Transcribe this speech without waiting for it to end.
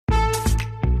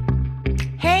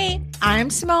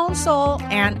I'm Simone Seol,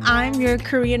 and I'm your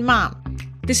Korean mom.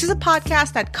 This is a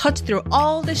podcast that cuts through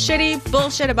all the shitty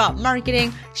bullshit about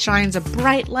marketing, shines a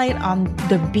bright light on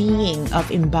the being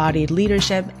of embodied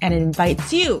leadership, and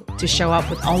invites you to show up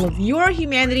with all of your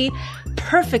humanity,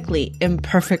 perfectly,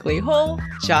 imperfectly whole,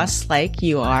 just like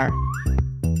you are.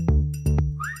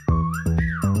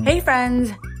 Hey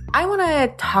friends, I want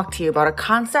to talk to you about a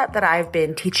concept that I've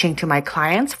been teaching to my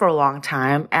clients for a long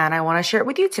time, and I want to share it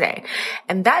with you today.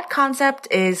 And that concept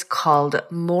is called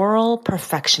moral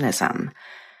perfectionism.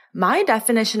 My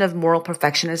definition of moral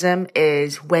perfectionism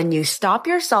is when you stop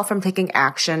yourself from taking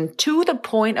action to the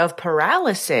point of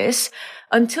paralysis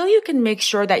until you can make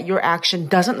sure that your action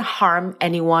doesn't harm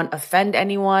anyone, offend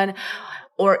anyone,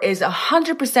 or is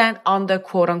 100% on the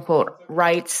quote-unquote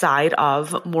right side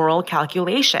of moral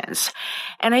calculations.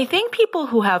 And I think people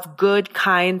who have good,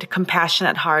 kind,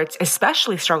 compassionate hearts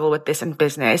especially struggle with this in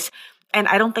business. And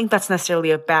I don't think that's necessarily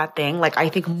a bad thing. Like, I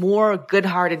think more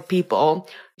good-hearted people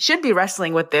should be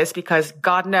wrestling with this because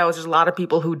God knows there's a lot of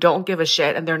people who don't give a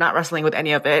shit and they're not wrestling with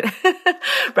any of it,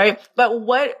 right? But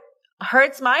what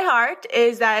hurts my heart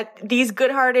is that these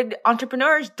good-hearted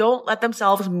entrepreneurs don't let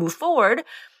themselves move forward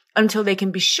until they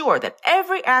can be sure that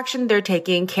every action they're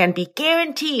taking can be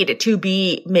guaranteed to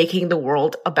be making the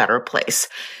world a better place.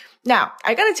 Now,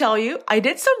 I gotta tell you, I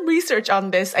did some research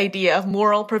on this idea of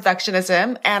moral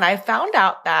perfectionism, and I found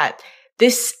out that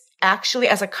this actually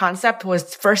as a concept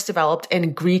was first developed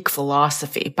in Greek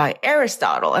philosophy by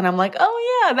Aristotle. And I'm like,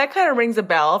 oh yeah, that kind of rings a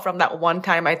bell from that one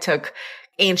time I took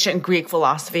ancient Greek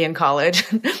philosophy in college.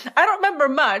 I don't remember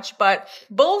much, but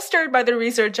bolstered by the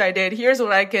research I did, here's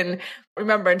what I can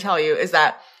remember and tell you is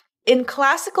that in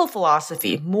classical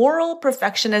philosophy, moral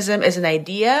perfectionism is an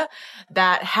idea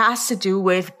that has to do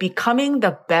with becoming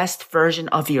the best version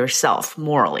of yourself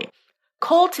morally,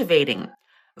 cultivating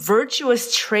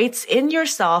virtuous traits in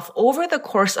yourself over the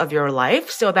course of your life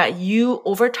so that you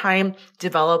over time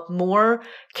develop more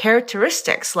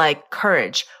characteristics like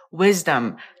courage,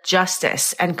 wisdom,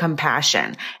 justice, and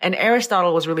compassion. And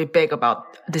Aristotle was really big about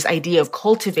this idea of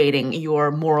cultivating your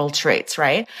moral traits,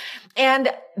 right? And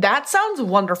that sounds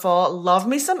wonderful. Love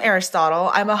me some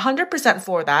Aristotle. I'm 100%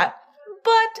 for that.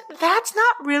 But that's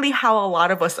not really how a lot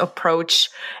of us approach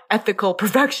ethical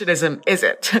perfectionism, is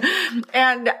it?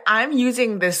 And I'm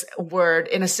using this word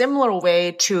in a similar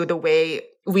way to the way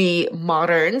we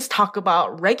moderns talk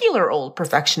about regular old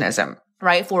perfectionism,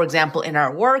 right? For example, in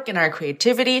our work, in our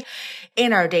creativity,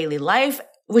 in our daily life,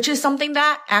 which is something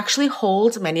that actually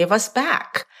holds many of us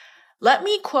back. Let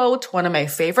me quote one of my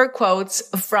favorite quotes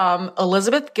from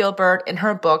Elizabeth Gilbert in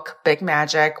her book, Big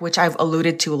Magic, which I've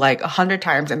alluded to like 100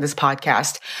 times in this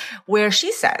podcast, where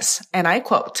she says, and I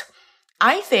quote,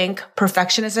 "I think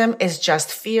perfectionism is just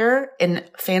fear in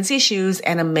fancy shoes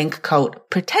and a mink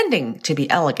coat pretending to be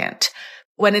elegant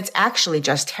when it's actually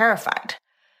just terrified.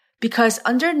 Because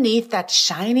underneath that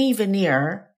shiny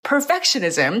veneer,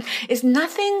 perfectionism is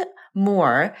nothing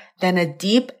more than a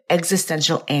deep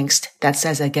existential angst that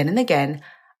says again and again,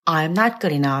 I'm not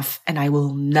good enough and I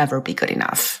will never be good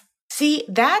enough." See,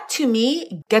 that to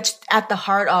me gets at the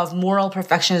heart of moral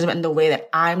perfectionism in the way that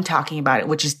I'm talking about it,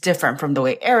 which is different from the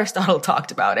way Aristotle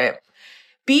talked about it.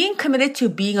 Being committed to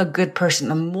being a good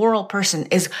person, a moral person,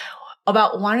 is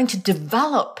about wanting to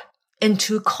develop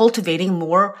into cultivating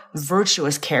more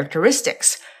virtuous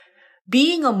characteristics.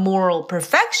 Being a moral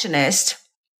perfectionist,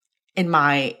 in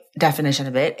my definition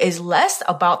of it, is less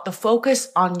about the focus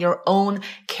on your own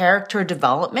character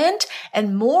development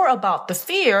and more about the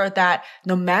fear that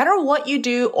no matter what you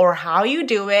do or how you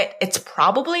do it, it's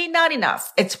probably not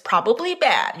enough. It's probably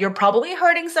bad. You're probably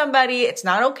hurting somebody. It's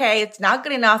not okay. It's not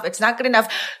good enough. It's not good enough.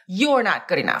 You're not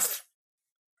good enough.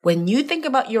 When you think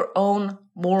about your own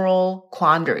moral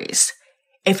quandaries,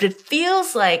 if it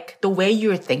feels like the way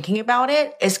you're thinking about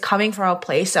it is coming from a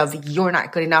place of you're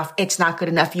not good enough, it's not good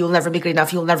enough, you'll never be good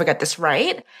enough, you'll never get this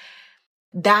right,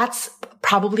 that's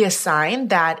probably a sign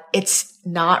that it's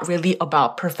not really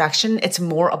about perfection. It's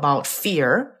more about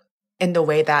fear in the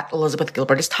way that Elizabeth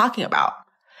Gilbert is talking about.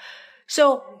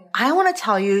 So I want to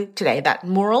tell you today that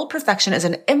moral perfection is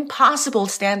an impossible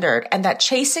standard and that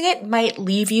chasing it might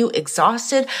leave you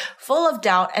exhausted, full of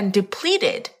doubt, and too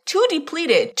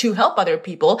depleted to help other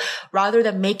people rather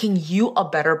than making you a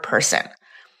better person.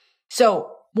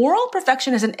 So moral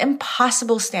perfection is an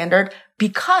impossible standard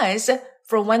because,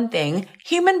 for one thing,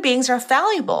 human beings are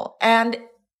fallible and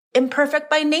imperfect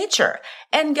by nature.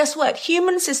 And guess what?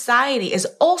 Human society is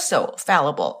also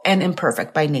fallible and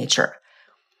imperfect by nature.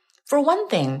 For one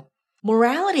thing,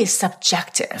 morality is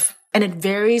subjective. And it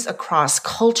varies across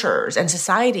cultures and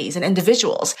societies and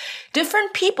individuals.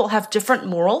 Different people have different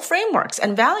moral frameworks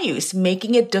and values,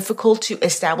 making it difficult to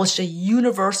establish a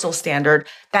universal standard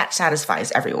that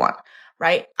satisfies everyone,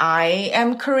 right? I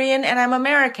am Korean and I'm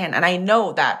American, and I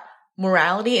know that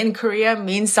morality in Korea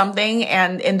means something,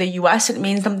 and in the US it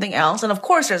means something else. And of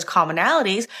course there's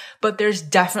commonalities, but there's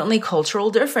definitely cultural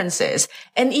differences.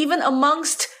 And even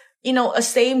amongst a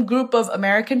same group of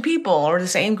American people or the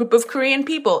same group of Korean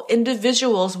people,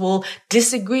 individuals will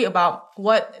disagree about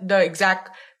what the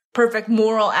exact perfect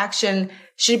moral action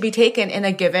should be taken in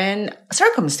a given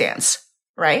circumstance,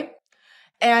 right?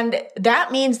 And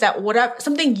that means that whatever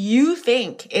something you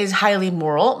think is highly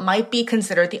moral might be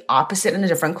considered the opposite in a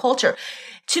different culture.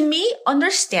 To me,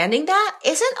 understanding that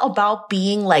isn't about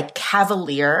being like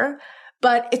cavalier,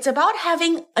 but it's about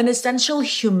having an essential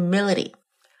humility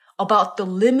about the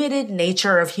limited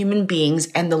nature of human beings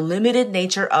and the limited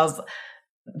nature of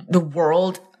the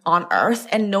world on earth,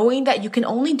 and knowing that you can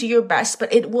only do your best,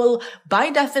 but it will,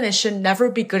 by definition, never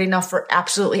be good enough for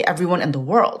absolutely everyone in the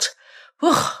world.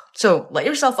 Whew. So let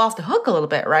yourself off the hook a little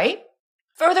bit, right?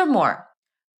 Furthermore,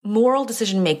 moral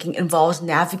decision-making involves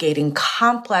navigating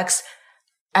complex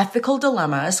ethical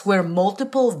dilemmas where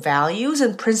multiple values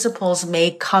and principles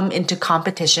may come into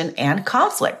competition and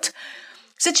conflict.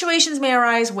 Situations may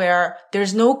arise where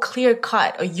there's no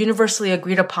clear-cut or universally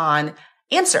agreed upon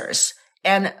answers,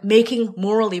 and making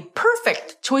morally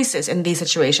perfect choices in these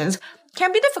situations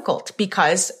can be difficult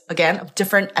because, again, of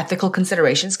different ethical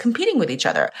considerations competing with each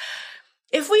other.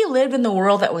 If we lived in the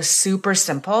world that was super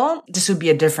simple, this would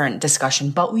be a different discussion,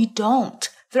 but we don't.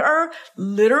 There are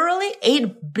literally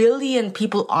 8 billion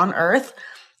people on Earth,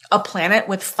 a planet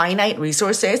with finite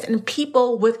resources, and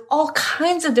people with all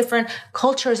kinds of different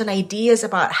cultures and ideas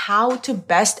about how to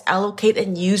best allocate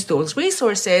and use those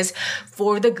resources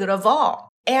for the good of all.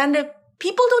 And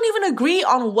people don't even agree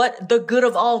on what the good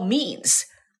of all means.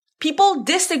 People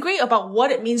disagree about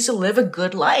what it means to live a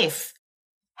good life.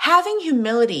 Having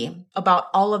humility about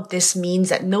all of this means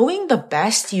that knowing the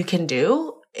best you can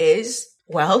do is,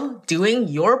 well, doing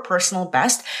your personal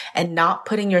best and not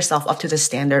putting yourself up to the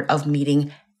standard of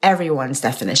meeting everyone's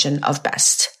definition of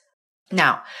best.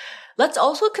 Now, let's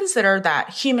also consider that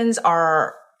humans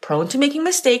are prone to making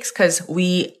mistakes because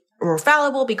we're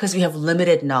fallible, because we have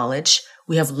limited knowledge,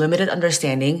 we have limited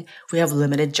understanding, we have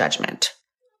limited judgment.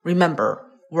 Remember,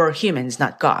 we're humans,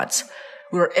 not gods.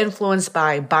 We're influenced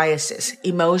by biases,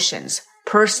 emotions,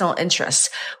 personal interests,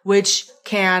 which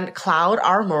can cloud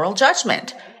our moral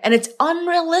judgment. And it's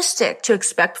unrealistic to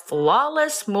expect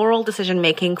flawless moral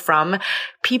decision-making from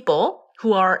people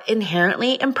who are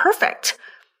inherently imperfect.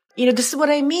 This is what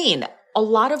I mean. A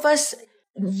lot of us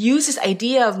use this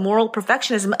idea of moral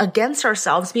perfectionism against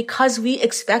ourselves because we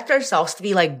expect ourselves to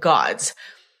be like gods.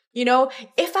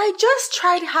 If I just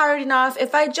tried hard enough,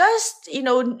 if I just,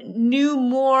 knew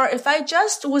more, if I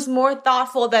just was more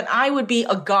thoughtful, then I would be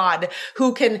a god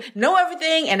who can know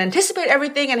everything and anticipate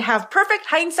everything and have perfect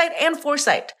hindsight and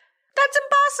foresight. That's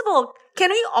impossible.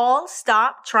 Can we all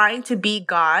stop trying to be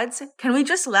gods? Can we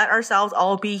just let ourselves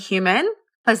all be human?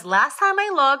 Because last time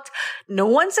I looked, no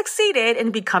one succeeded in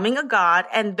becoming a god,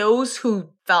 and those who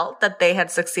felt that they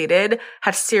had succeeded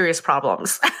had serious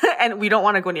problems, and we don't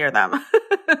want to go near them,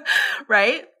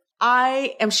 right?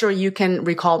 I am sure you can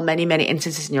recall many, many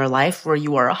instances in your life where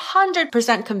you are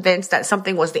 100% convinced that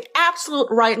something was the absolute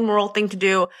right moral thing to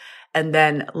do, and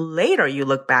then later you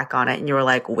look back on it and you're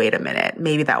like, wait a minute,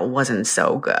 maybe that wasn't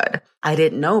so good. I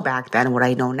didn't know back then what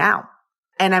I know now.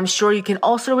 And I'm sure you can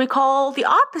also recall the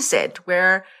opposite,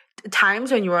 where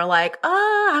times when you were like,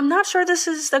 I'm not sure this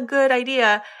is a good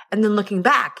idea. And then looking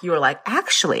back, you were like,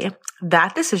 actually,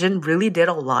 that decision really did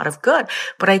a lot of good,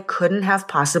 but I couldn't have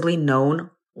possibly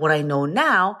known what I know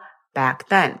now back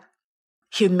then.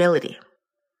 Humility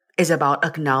is about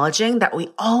acknowledging that we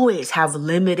always have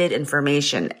limited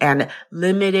information and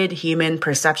limited human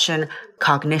perception,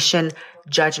 cognition,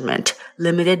 judgment,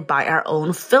 limited by our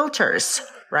own filters,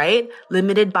 right?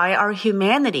 Limited by our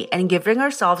humanity, and giving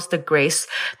ourselves the grace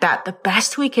that the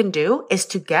best we can do is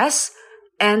to guess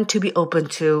and to be open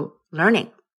to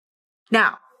learning.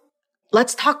 Now,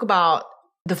 let's talk about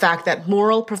the fact that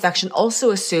moral perfection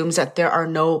also assumes that there are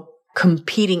no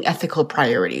competing ethical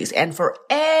priorities. And for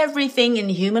everything in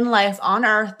human life on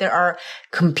earth, there are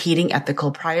competing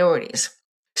ethical priorities.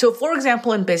 So for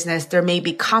example, in business, there may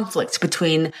be conflicts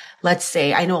between, let's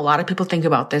say, I know a lot of people think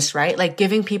about this, right? Like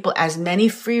giving people as many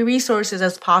free resources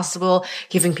as possible,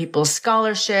 giving people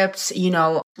scholarships,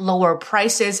 lower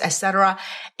prices, etc.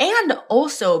 And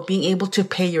also being able to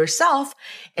pay yourself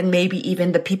and maybe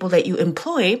even the people that you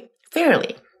employ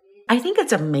fairly. I think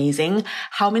it's amazing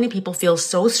how many people feel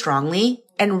so strongly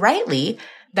and rightly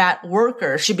that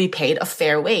workers should be paid a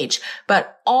fair wage.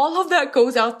 But all of that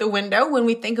goes out the window when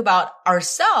we think about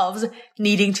ourselves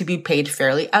needing to be paid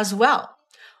fairly as well.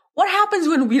 What happens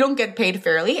when we don't get paid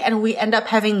fairly and we end up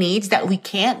having needs that we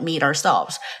can't meet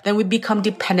ourselves? Then we become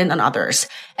dependent on others.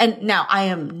 And now I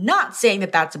am not saying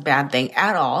that that's a bad thing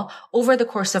at all. Over the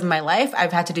course of my life,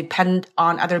 I've had to depend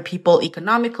on other people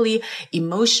economically,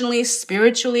 emotionally,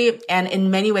 spiritually, and in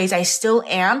many ways I still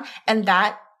am. And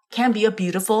that can be a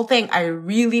beautiful thing. I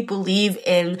really believe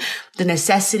in the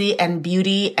necessity and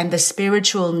beauty and the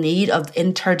spiritual need of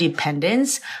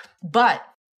interdependence. But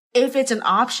if it's an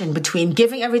option between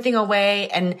giving everything away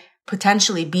and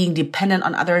potentially being dependent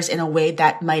on others in a way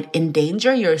that might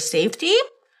endanger your safety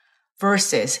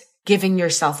versus giving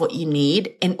yourself what you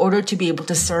need in order to be able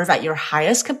to serve at your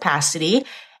highest capacity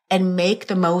and make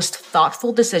the most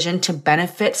thoughtful decision to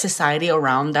benefit society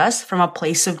around us from a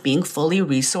place of being fully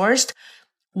resourced,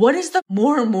 what is the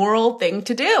more moral thing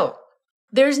to do?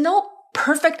 There's no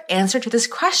perfect answer to this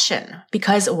question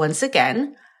because once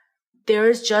again,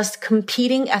 there's just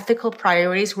competing ethical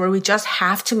priorities where we just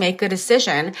have to make a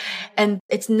decision. And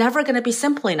it's never going to be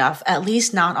simple enough, at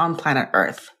least not on planet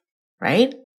Earth,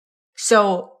 right?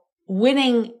 So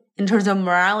winning in terms of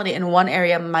morality in one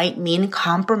area might mean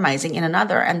compromising in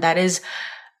another. And that is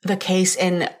the case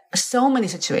in so many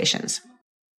situations.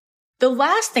 The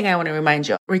last thing I want to remind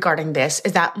you regarding this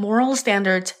is that moral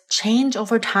standards change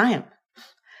over time.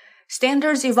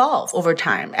 Standards evolve over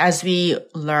time as we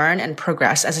learn and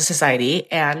progress as a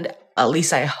society, and at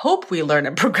least I hope we learn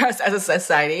and progress as a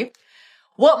society.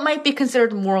 What might be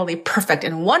considered morally perfect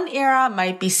in one era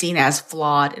might be seen as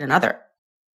flawed in another.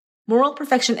 Moral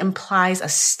perfection implies a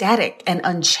static and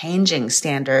unchanging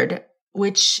standard,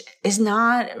 which is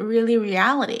not really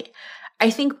reality.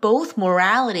 I think both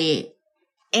morality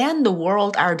and the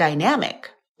world are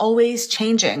dynamic, always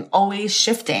changing, always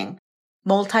shifting,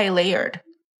 multi-layered.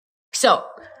 So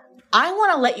I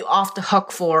want to let you off the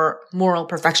hook for moral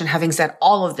perfection, having said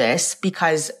all of this,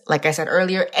 because like I said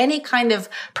earlier, any kind of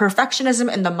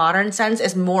perfectionism in the modern sense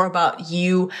is more about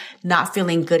you not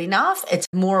feeling good enough. It's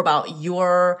more about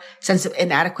your sense of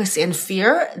inadequacy and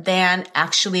fear than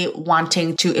actually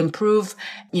wanting to improve.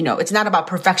 It's not about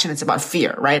perfection. It's about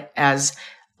fear, right? As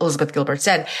Elizabeth Gilbert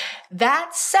said.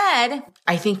 That said,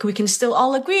 I think we can still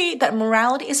all agree that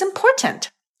morality is important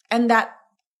and that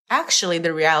actually,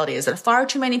 the reality is that far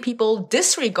too many people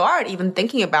disregard even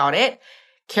thinking about it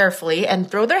carefully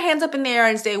and throw their hands up in the air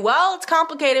and say, well, it's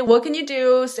complicated. What can you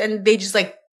do? And they just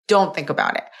don't think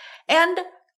about it. And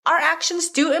our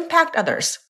actions do impact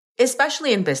others,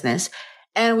 especially in business.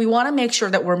 And we want to make sure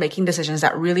that we're making decisions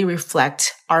that really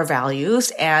reflect our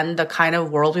values and the kind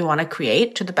of world we want to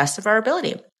create to the best of our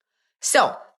ability.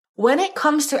 So, when it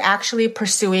comes to actually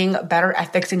pursuing better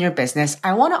ethics in your business,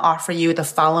 I want to offer you the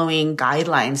following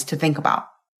guidelines to think about.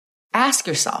 Ask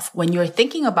yourself, when you're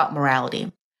thinking about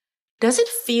morality, does it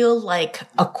feel like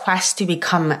a quest to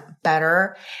become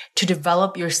better, to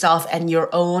develop yourself and your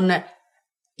own,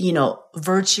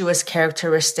 virtuous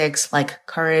characteristics like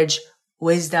courage,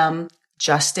 wisdom,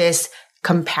 justice,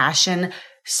 compassion,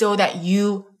 so that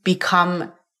you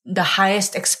become the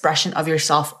highest expression of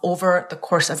yourself over the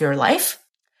course of your life?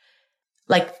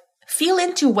 Feel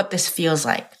into what this feels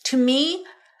like. To me,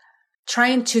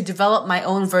 trying to develop my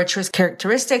own virtuous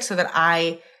characteristics so that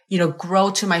I, grow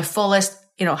to my fullest,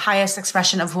 highest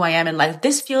expression of who I am in life.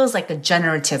 This feels like a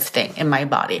generative thing in my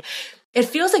body. It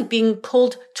feels like being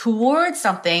pulled towards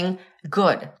something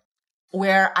good,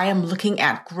 where I am looking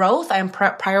at growth. I am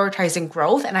prioritizing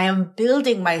growth, and I am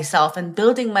building myself and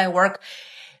building my work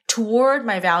toward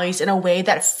my values in a way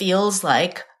that feels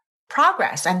like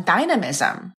progress and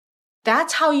dynamism.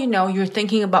 That's how you know you're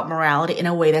thinking about morality in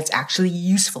a way that's actually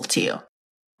useful to you.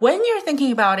 When you're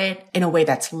thinking about it in a way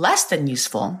that's less than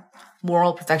useful,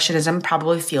 moral perfectionism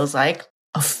probably feels like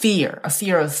a fear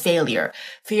of failure,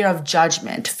 fear of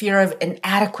judgment, fear of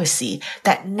inadequacy,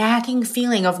 that nagging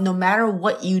feeling of no matter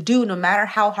what you do, no matter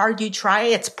how hard you try,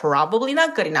 it's probably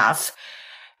not good enough.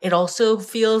 It also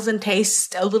feels and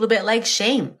tastes a little bit like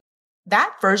shame.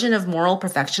 That version of moral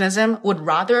perfectionism would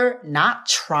rather not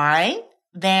try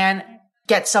than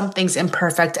get some things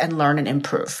imperfect and learn and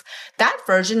improve. That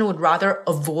version would rather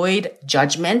avoid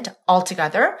judgment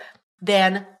altogether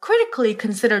than critically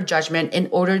consider judgment in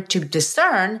order to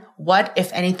discern what,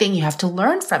 if anything, you have to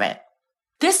learn from it.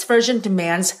 This version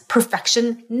demands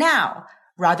perfection now,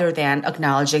 rather than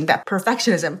acknowledging that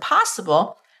perfection is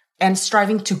impossible and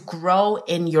striving to grow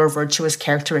in your virtuous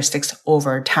characteristics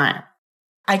over time.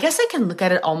 I guess I can look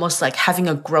at it almost like having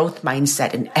a growth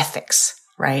mindset in ethics,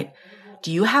 right?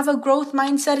 do you have a growth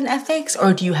mindset in ethics,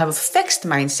 or do you have a fixed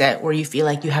mindset where you feel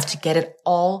like you have to get it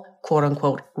all, quote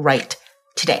unquote, right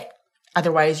today?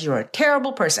 Otherwise, you're a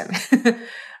terrible person,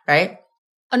 right?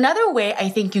 Another way I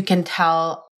think you can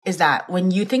tell is that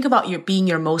when you think about being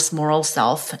your most moral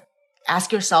self,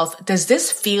 ask yourself, does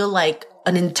this feel like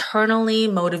an internally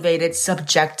motivated,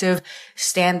 subjective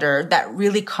standard that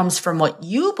really comes from what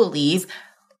you believe,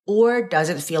 or does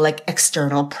it feel like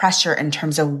external pressure in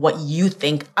terms of what you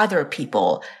think other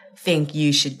people think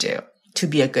you should do to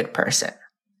be a good person?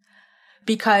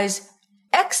 Because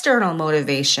external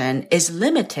motivation is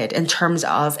limited in terms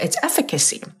of its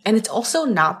efficacy, and it's also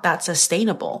not that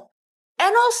sustainable.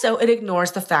 And also it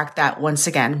ignores the fact that, once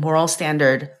again, moral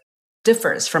standard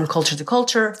differs from culture to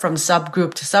culture, from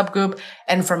subgroup to subgroup,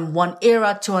 and from one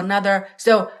era to another.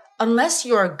 So unless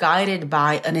you're guided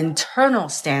by an internal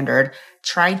standard,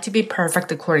 trying to be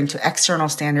perfect according to external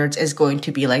standards is going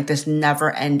to be like this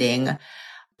never-ending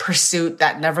pursuit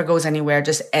that never goes anywhere.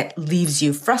 Just it leaves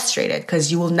you frustrated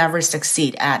because you will never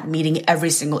succeed at meeting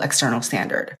every single external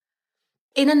standard.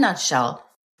 In a nutshell,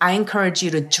 I encourage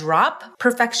you to drop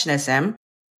perfectionism.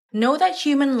 Know that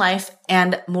human life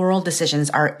and moral decisions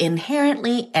are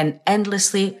inherently and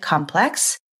endlessly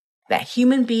complex, that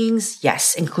human beings,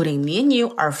 yes, including me and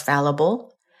you, are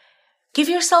fallible. Give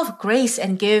yourself grace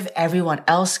and give everyone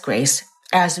else grace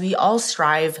as we all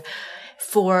strive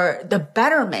for the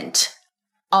betterment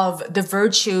of the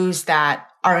virtues that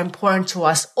are important to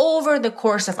us over the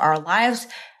course of our lives,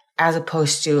 as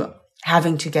opposed to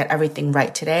having to get everything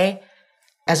right today,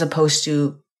 as opposed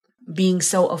to being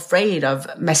so afraid of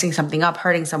messing something up,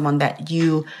 hurting someone, that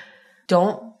you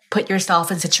don't put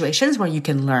yourself in situations where you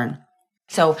can learn.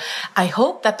 So I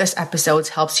hope that this episode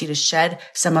helps you to shed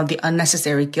some of the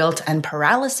unnecessary guilt and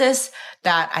paralysis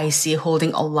that I see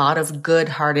holding a lot of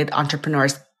good-hearted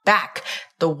entrepreneurs back.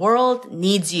 The world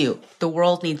needs you. The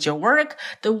world needs your work.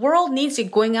 The world needs you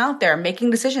going out there, making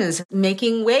decisions,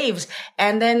 making waves,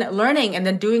 and then learning, and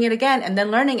then doing it again, and then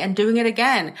learning and doing it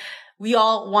again. We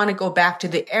all want to go back to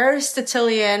the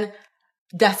Aristotelian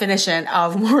definition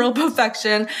of moral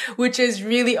perfection, which is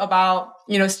really about,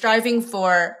 striving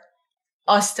for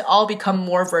us to all become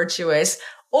more virtuous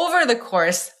over the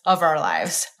course of our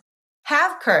lives.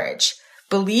 Have courage.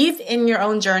 Believe in your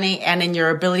own journey and in your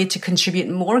ability to contribute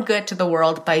more good to the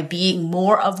world by being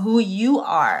more of who you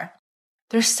are.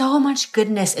 There's so much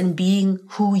goodness in being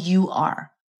who you are.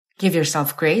 Give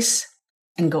yourself grace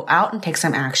and go out and take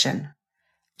some action.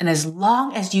 And as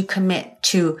long as you commit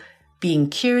to being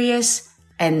curious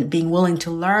and being willing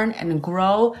to learn and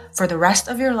grow for the rest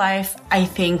of your life, I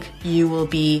think you will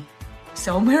be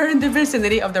somewhere in the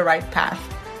vicinity of the right path.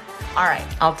 All right,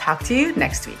 I'll talk to you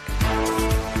next week.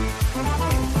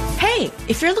 Hey,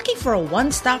 if you're looking for a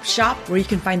one-stop shop where you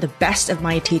can find the best of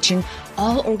my teaching,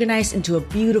 all organized into a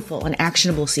beautiful and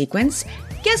actionable sequence,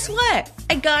 guess what?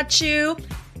 I got you.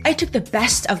 I took the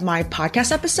best of my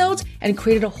podcast episodes and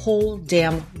created a whole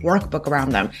damn workbook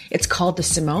around them. It's called the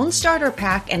Simone Starter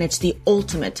Pack, and it's the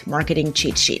ultimate marketing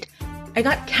cheat sheet. I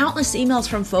got countless emails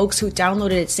from folks who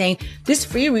downloaded it saying, this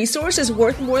free resource is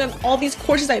worth more than all these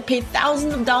courses I paid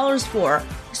thousands of dollars for.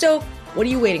 So what are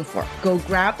you waiting for? Go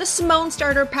grab the Simone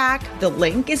Starter Pack. The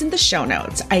link is in the show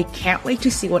notes. I can't wait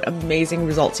to see what amazing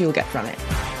results you'll get from it.